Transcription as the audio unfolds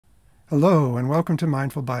Hello, and welcome to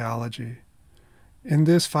Mindful Biology. In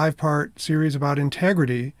this 5-part series about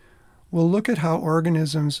integrity, we'll look at how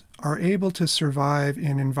organisms are able to survive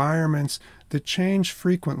in environments that change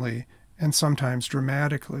frequently and sometimes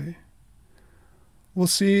dramatically. We'll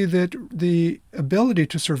see that the ability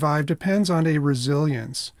to survive depends on a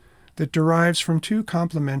resilience that derives from two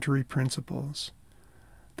complementary principles,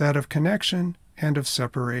 that of connection and of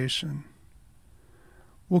separation.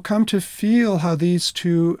 We'll come to feel how these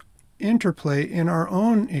two interplay in our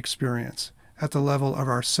own experience at the level of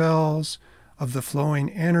our cells, of the flowing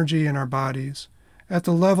energy in our bodies, at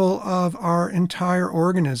the level of our entire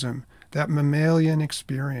organism, that mammalian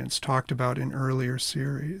experience talked about in earlier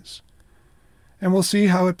series. And we'll see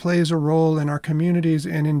how it plays a role in our communities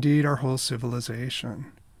and indeed our whole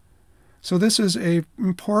civilization. So this is an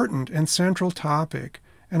important and central topic,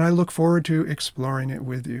 and I look forward to exploring it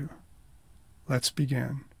with you. Let's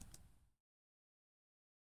begin.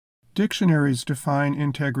 Dictionaries define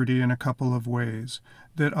integrity in a couple of ways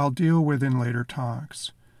that I'll deal with in later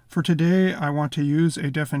talks. For today, I want to use a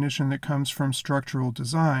definition that comes from structural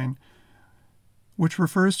design, which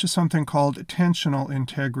refers to something called tensional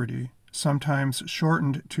integrity, sometimes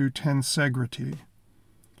shortened to tensegrity.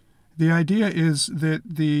 The idea is that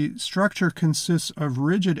the structure consists of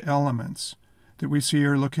rigid elements that we see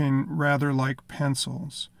are looking rather like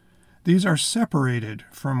pencils. These are separated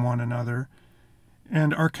from one another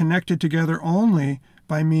and are connected together only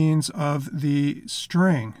by means of the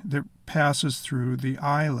string that passes through the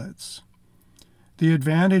eyelets. The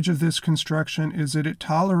advantage of this construction is that it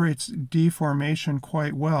tolerates deformation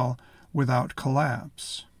quite well without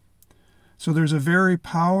collapse. So there's a very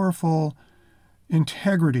powerful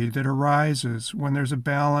integrity that arises when there's a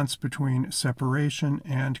balance between separation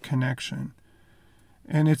and connection.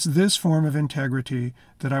 And it's this form of integrity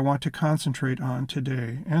that I want to concentrate on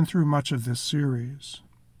today and through much of this series.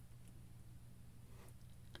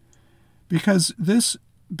 Because this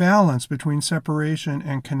balance between separation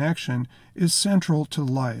and connection is central to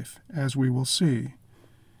life, as we will see.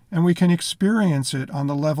 And we can experience it on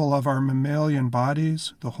the level of our mammalian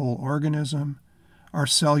bodies, the whole organism, our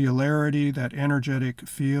cellularity, that energetic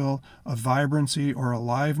feel of vibrancy or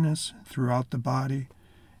aliveness throughout the body,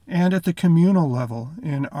 and at the communal level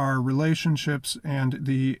in our relationships and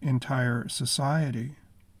the entire society.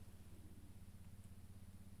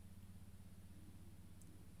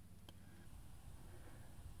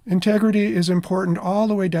 Integrity is important all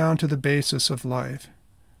the way down to the basis of life.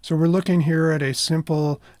 So we're looking here at a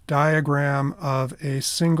simple diagram of a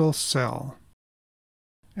single cell.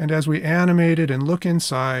 And as we animate it and look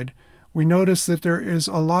inside, we notice that there is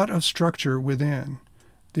a lot of structure within.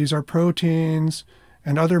 These are proteins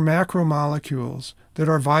and other macromolecules that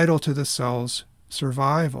are vital to the cell's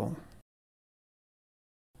survival.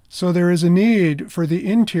 So there is a need for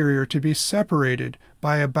the interior to be separated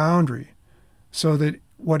by a boundary, so that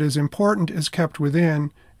what is important is kept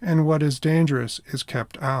within and what is dangerous is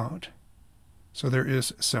kept out. So there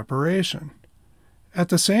is separation. At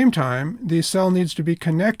the same time, the cell needs to be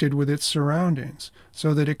connected with its surroundings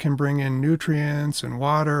so that it can bring in nutrients and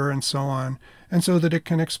water and so on, and so that it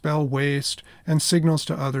can expel waste and signals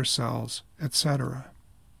to other cells, etc.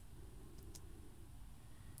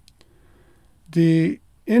 The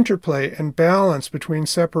interplay and balance between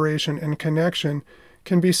separation and connection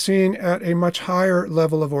can be seen at a much higher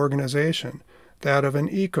level of organization, that of an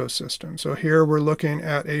ecosystem. So here we're looking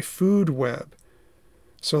at a food web.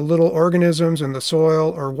 So little organisms in the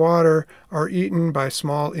soil or water are eaten by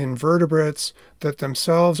small invertebrates that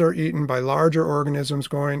themselves are eaten by larger organisms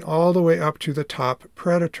going all the way up to the top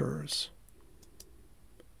predators.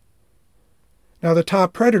 Now the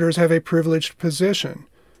top predators have a privileged position,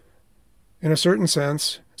 in a certain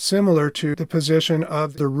sense similar to the position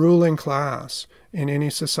of the ruling class in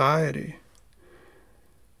any society.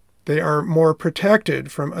 They are more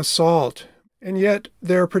protected from assault, and yet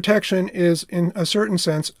their protection is, in a certain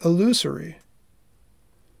sense, illusory.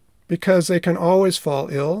 Because they can always fall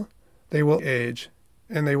ill, they will age,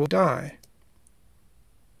 and they will die.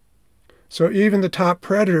 So even the top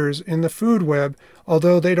predators in the food web,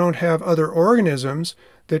 although they don't have other organisms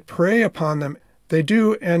that prey upon them, they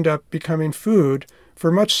do end up becoming food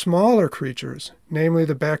for much smaller creatures, namely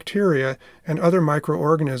the bacteria and other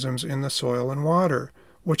microorganisms in the soil and water,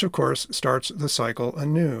 which of course starts the cycle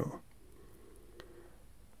anew.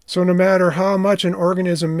 So no matter how much an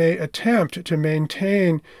organism may attempt to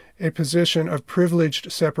maintain a position of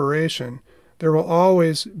privileged separation, there will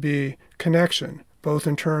always be connection, both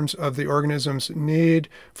in terms of the organism's need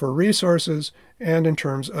for resources and in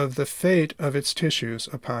terms of the fate of its tissues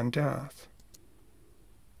upon death.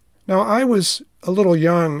 Now, I was a little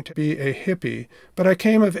young to be a hippie, but I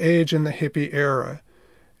came of age in the hippie era,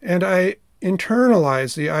 and I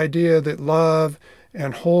internalized the idea that love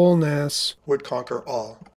and wholeness would conquer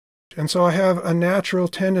all. And so I have a natural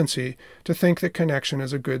tendency to think that connection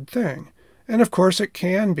is a good thing. And of course it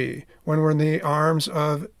can be when we're in the arms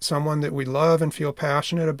of someone that we love and feel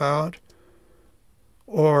passionate about,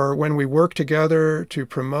 or when we work together to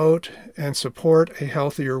promote and support a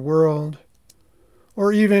healthier world,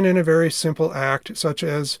 or even in a very simple act such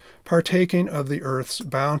as partaking of the earth's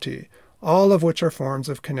bounty, all of which are forms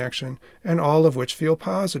of connection and all of which feel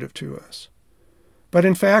positive to us. But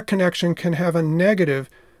in fact, connection can have a negative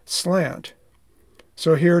slant.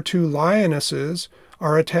 So here 2 lionesses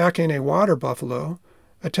are attacking a water buffalo,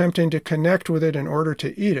 attempting to connect with it in order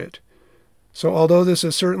to eat it. So although this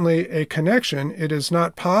is certainly a connection, it is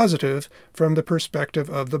not positive from the perspective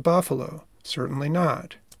of the buffalo. Certainly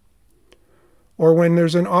not. Or when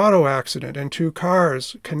there's an auto accident and 2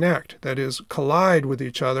 cars connect, that is, collide with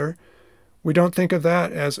each other, we don't think of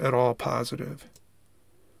that as at all positive.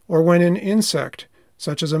 Or when an insect,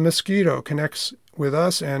 such as a mosquito, connects with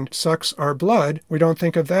us and sucks our blood, we don't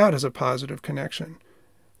think of that as a positive connection.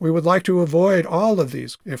 We would like to avoid all of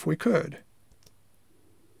these if we could.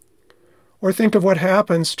 Or think of what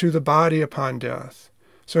happens to the body upon death.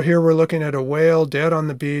 So here we're looking at a whale dead on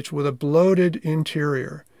the beach with a bloated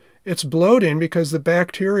interior. It's bloating because the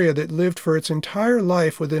bacteria that lived for its entire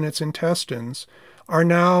life within its intestines are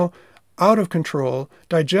now out of control,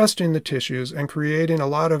 digesting the tissues and creating a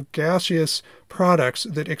lot of gaseous products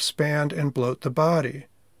that expand and bloat the body.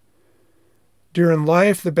 During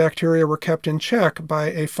life, the bacteria were kept in check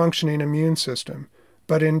by a functioning immune system,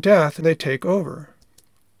 but in death, they take over.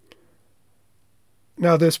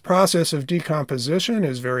 Now, this process of decomposition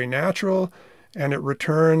is very natural, and it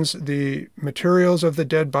returns the materials of the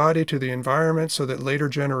dead body to the environment so that later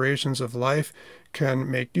generations of life can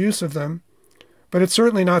make use of them. But it's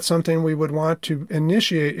certainly not something we would want to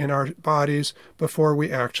initiate in our bodies before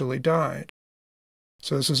we actually died.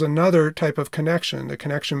 So this is another type of connection, the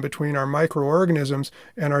connection between our microorganisms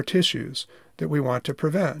and our tissues that we want to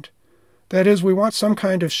prevent. That is, we want some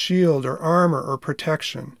kind of shield or armor or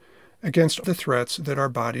protection against the threats that our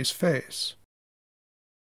bodies face.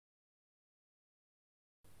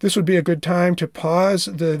 This would be a good time to pause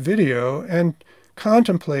the video and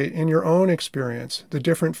contemplate in your own experience the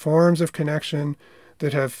different forms of connection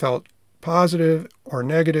that have felt positive or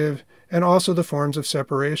negative, and also the forms of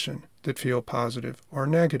separation that feel positive or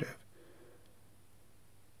negative.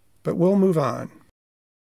 But we'll move on.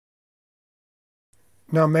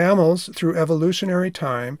 Now, mammals, through evolutionary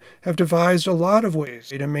time, have devised a lot of ways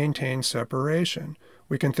to maintain separation.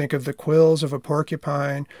 We can think of the quills of a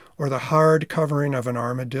porcupine or the hard covering of an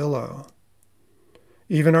armadillo.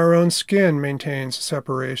 Even our own skin maintains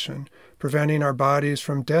separation, preventing our bodies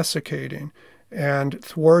from desiccating and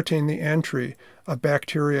thwarting the entry of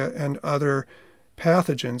bacteria and other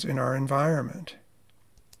pathogens in our environment.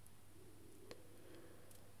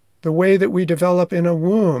 The way that we develop in a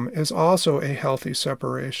womb is also a healthy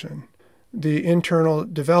separation. The internal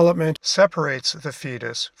development separates the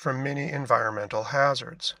fetus from many environmental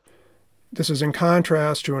hazards. This is in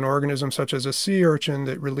contrast to an organism such as a sea urchin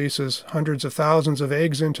that releases hundreds of thousands of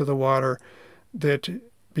eggs into the water that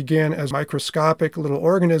begin as microscopic little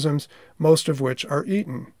organisms, most of which are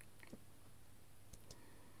eaten.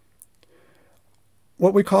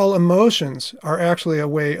 What we call emotions are actually a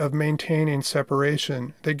way of maintaining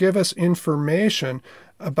separation. They give us information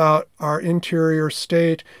about our interior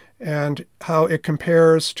state and how it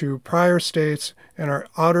compares to prior states and our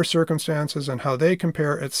outer circumstances and how they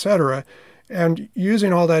compare, etc. And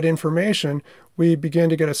using all that information, we begin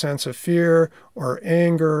to get a sense of fear or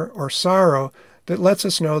anger or sorrow that lets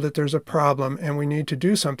us know that there's a problem and we need to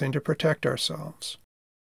do something to protect ourselves.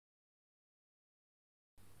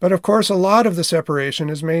 But of course, a lot of the separation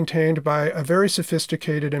is maintained by a very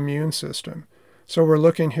sophisticated immune system. So we're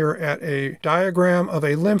looking here at a diagram of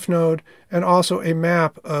a lymph node and also a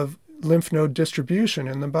map of lymph node distribution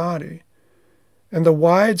in the body. And the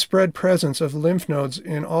widespread presence of lymph nodes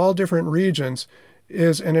in all different regions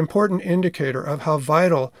is an important indicator of how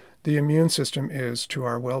vital the immune system is to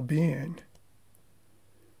our well-being.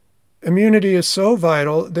 Immunity is so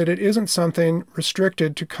vital that it isn't something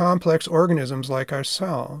restricted to complex organisms like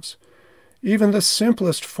ourselves. Even the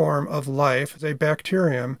simplest form of life, a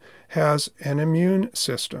bacterium, has an immune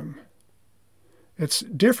system. It's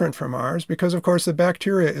different from ours because, of course, the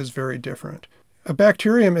bacteria is very different. A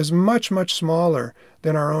bacterium is much, much smaller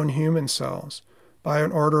than our own human cells, by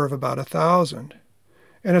an order of about 1,000.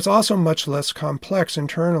 And it's also much less complex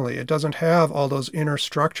internally. It doesn't have all those inner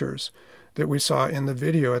structures that we saw in the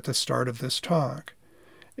video at the start of this talk.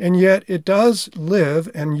 And yet it does live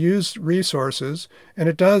and use resources, and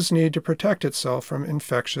it does need to protect itself from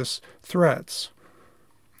infectious threats.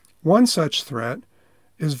 One such threat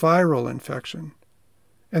is viral infection.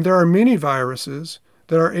 And there are many viruses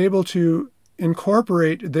that are able to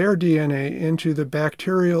incorporate their DNA into the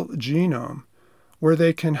bacterial genome, where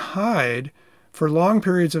they can hide for long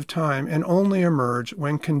periods of time and only emerge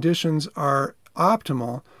when conditions are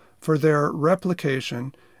optimal for their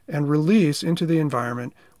replication and release into the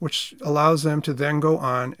environment, which allows them to then go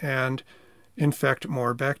on and infect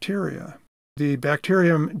more bacteria. The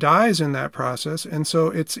bacterium dies in that process, and so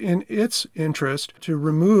it's in its interest to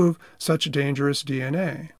remove such dangerous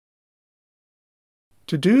DNA.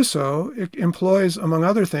 To do so, it employs, among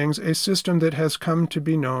other things, a system that has come to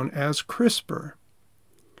be known as CRISPR.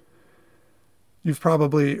 You've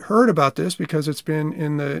probably heard about this because it's been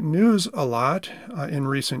in the news a lot in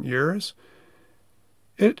recent years.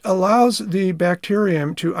 It allows the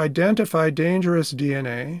bacterium to identify dangerous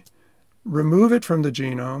DNA, remove it from the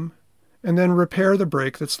genome, and then repair the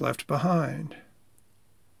break that's left behind.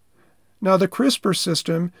 Now, the CRISPR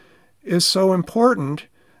system is so important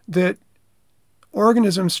that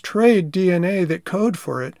organisms trade DNA that code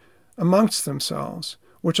for it amongst themselves,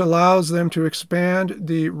 which allows them to expand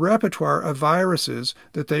the repertoire of viruses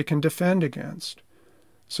that they can defend against.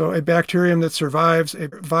 So a bacterium that survives a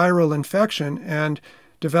viral infection and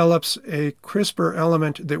develops a CRISPR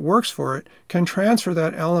element that works for it can transfer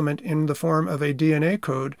that element in the form of a DNA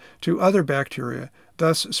code to other bacteria,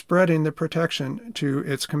 thus spreading the protection to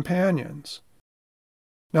its companions.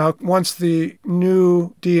 Now, once the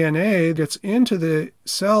new DNA gets into the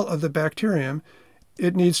cell of the bacterium,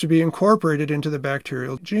 it needs to be incorporated into the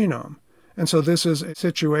bacterial genome. And so this is a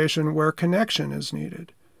situation where connection is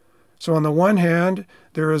needed. So on the one hand,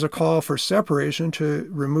 there is a call for separation to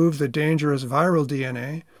remove the dangerous viral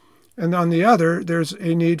DNA, and on the other, there's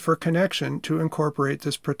a need for connection to incorporate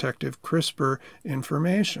this protective CRISPR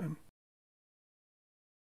information.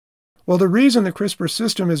 Well, the reason the CRISPR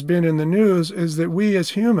system has been in the news is that we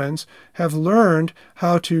as humans have learned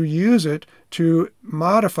how to use it to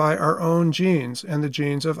modify our own genes and the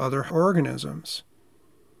genes of other organisms.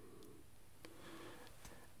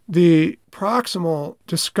 The proximal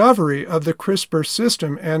discovery of the CRISPR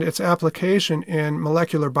system and its application in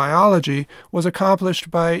molecular biology was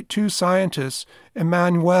accomplished by two scientists,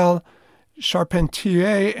 Emmanuel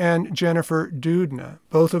Charpentier and Jennifer Doudna,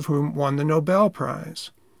 both of whom won the Nobel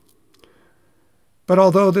Prize. But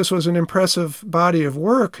although this was an impressive body of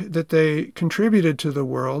work that they contributed to the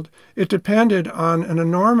world, it depended on an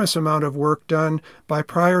enormous amount of work done by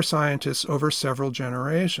prior scientists over several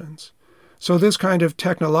generations. So this kind of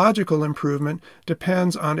technological improvement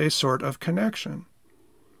depends on a sort of connection.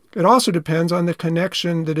 It also depends on the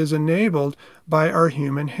connection that is enabled by our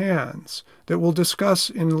human hands that we'll discuss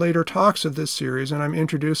in later talks of this series, and I'm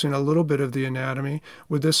introducing a little bit of the anatomy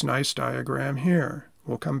with this nice diagram here.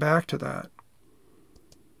 We'll come back to that.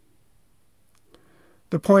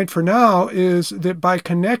 The point for now is that by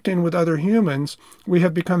connecting with other humans, we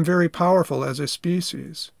have become very powerful as a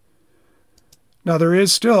species. Now, there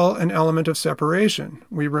is still an element of separation.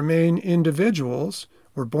 We remain individuals.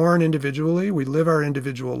 We're born individually. We live our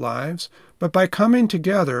individual lives. But by coming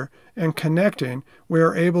together and connecting, we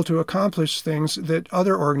are able to accomplish things that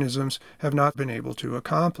other organisms have not been able to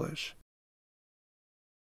accomplish.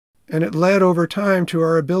 And it led over time to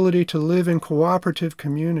our ability to live in cooperative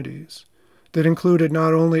communities that included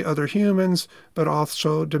not only other humans, but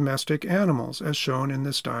also domestic animals, as shown in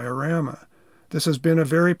this diorama. This has been a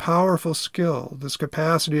very powerful skill, this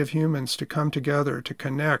capacity of humans to come together, to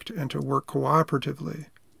connect, and to work cooperatively.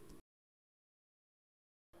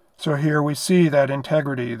 So here we see that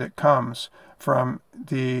integrity that comes from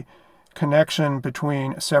the connection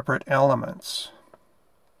between separate elements.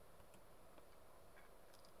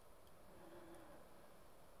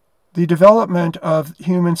 The development of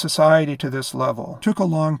human society to this level took a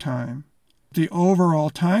long time. The overall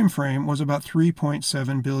time frame was about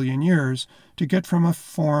 3.7 billion years to get from a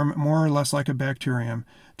form more or less like a bacterium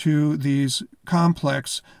to these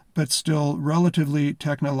complex but still relatively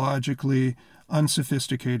technologically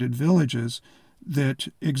unsophisticated villages that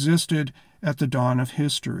existed at the dawn of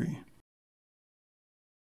history.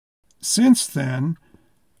 Since then,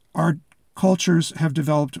 our cultures have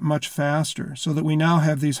developed much faster, so that we now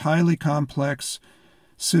have these highly complex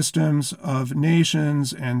systems of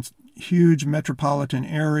nations and huge metropolitan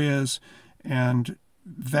areas and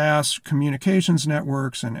vast communications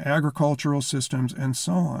networks and agricultural systems and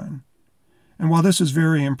so on. And while this is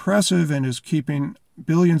very impressive and is keeping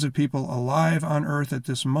billions of people alive on Earth at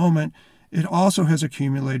this moment, it also has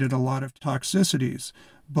accumulated a lot of toxicities,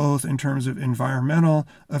 both in terms of environmental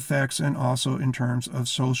effects and also in terms of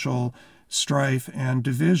social strife and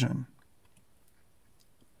division.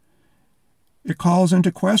 It calls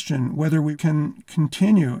into question whether we can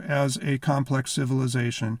continue as a complex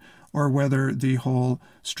civilization or whether the whole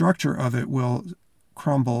structure of it will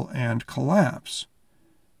crumble and collapse.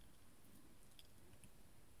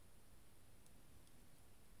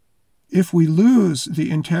 If we lose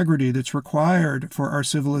the integrity that's required for our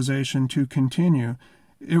civilization to continue,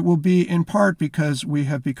 it will be in part because we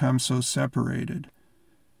have become so separated.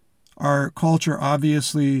 Our culture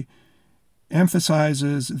obviously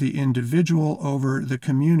emphasizes the individual over the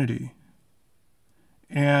community,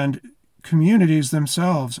 and communities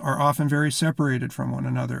themselves are often very separated from one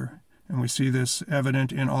another, and we see this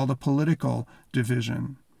evident in all the political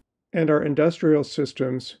division. And our industrial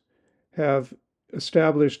systems have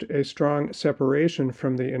established a strong separation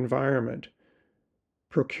from the environment,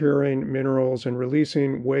 procuring minerals and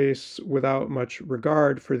releasing wastes without much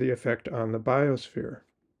regard for the effect on the biosphere.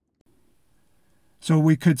 So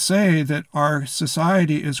we could say that our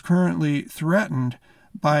society is currently threatened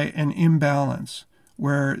by an imbalance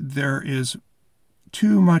where there is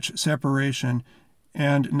too much separation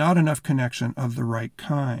and not enough connection of the right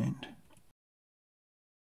kind.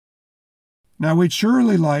 Now, we'd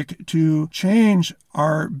surely like to change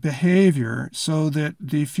our behavior so that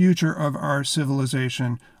the future of our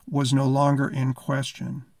civilization was no longer in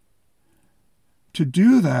question. To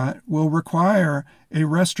do that will require a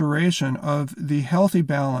restoration of the healthy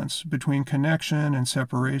balance between connection and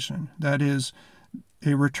separation, that is,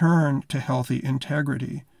 a return to healthy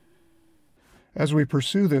integrity. As we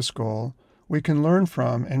pursue this goal, we can learn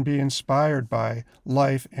from and be inspired by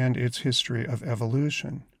life and its history of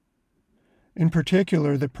evolution. In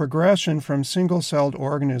particular, the progression from single-celled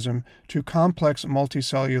organism to complex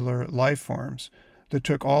multicellular life forms that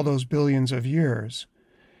took all those billions of years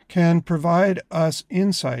can provide us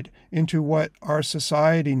insight into what our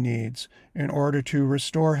society needs in order to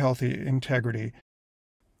restore healthy integrity.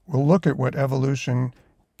 We'll look at what evolution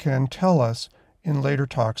can tell us in later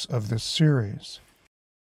talks of this series.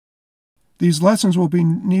 These lessons will be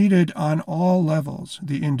needed on all levels: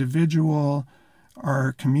 the individual,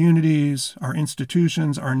 our communities, our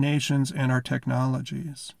institutions, our nations, and our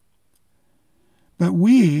technologies. But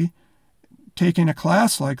we, taking a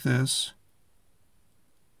class like this,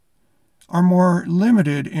 are more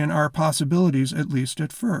limited in our possibilities, at least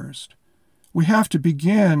at first. We have to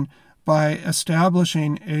begin by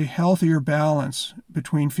establishing a healthier balance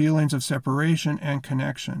between feelings of separation and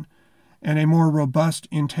connection, and a more robust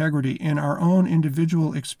integrity in our own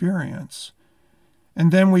individual experience.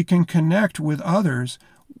 And then we can connect with others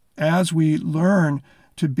as we learn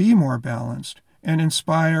to be more balanced and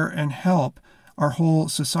inspire and help our whole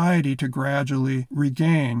society to gradually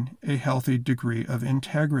regain a healthy degree of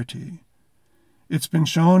integrity. It's been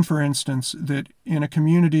shown, for instance, that in a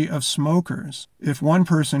community of smokers, if one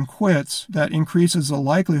person quits, that increases the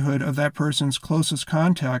likelihood of that person's closest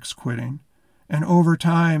contacts quitting, and over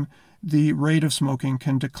time, the rate of smoking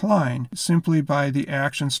can decline simply by the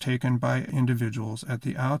actions taken by individuals at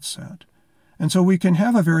the outset. And so we can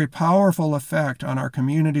have a very powerful effect on our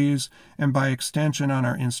communities and by extension on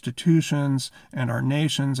our institutions and our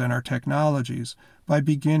nations and our technologies by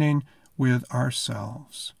beginning with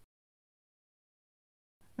ourselves.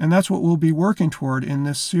 And that's what we'll be working toward in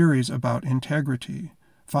this series about integrity,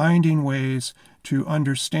 finding ways to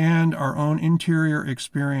understand our own interior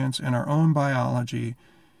experience and our own biology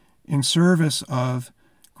in service of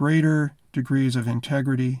greater degrees of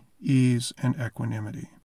integrity, ease, and equanimity.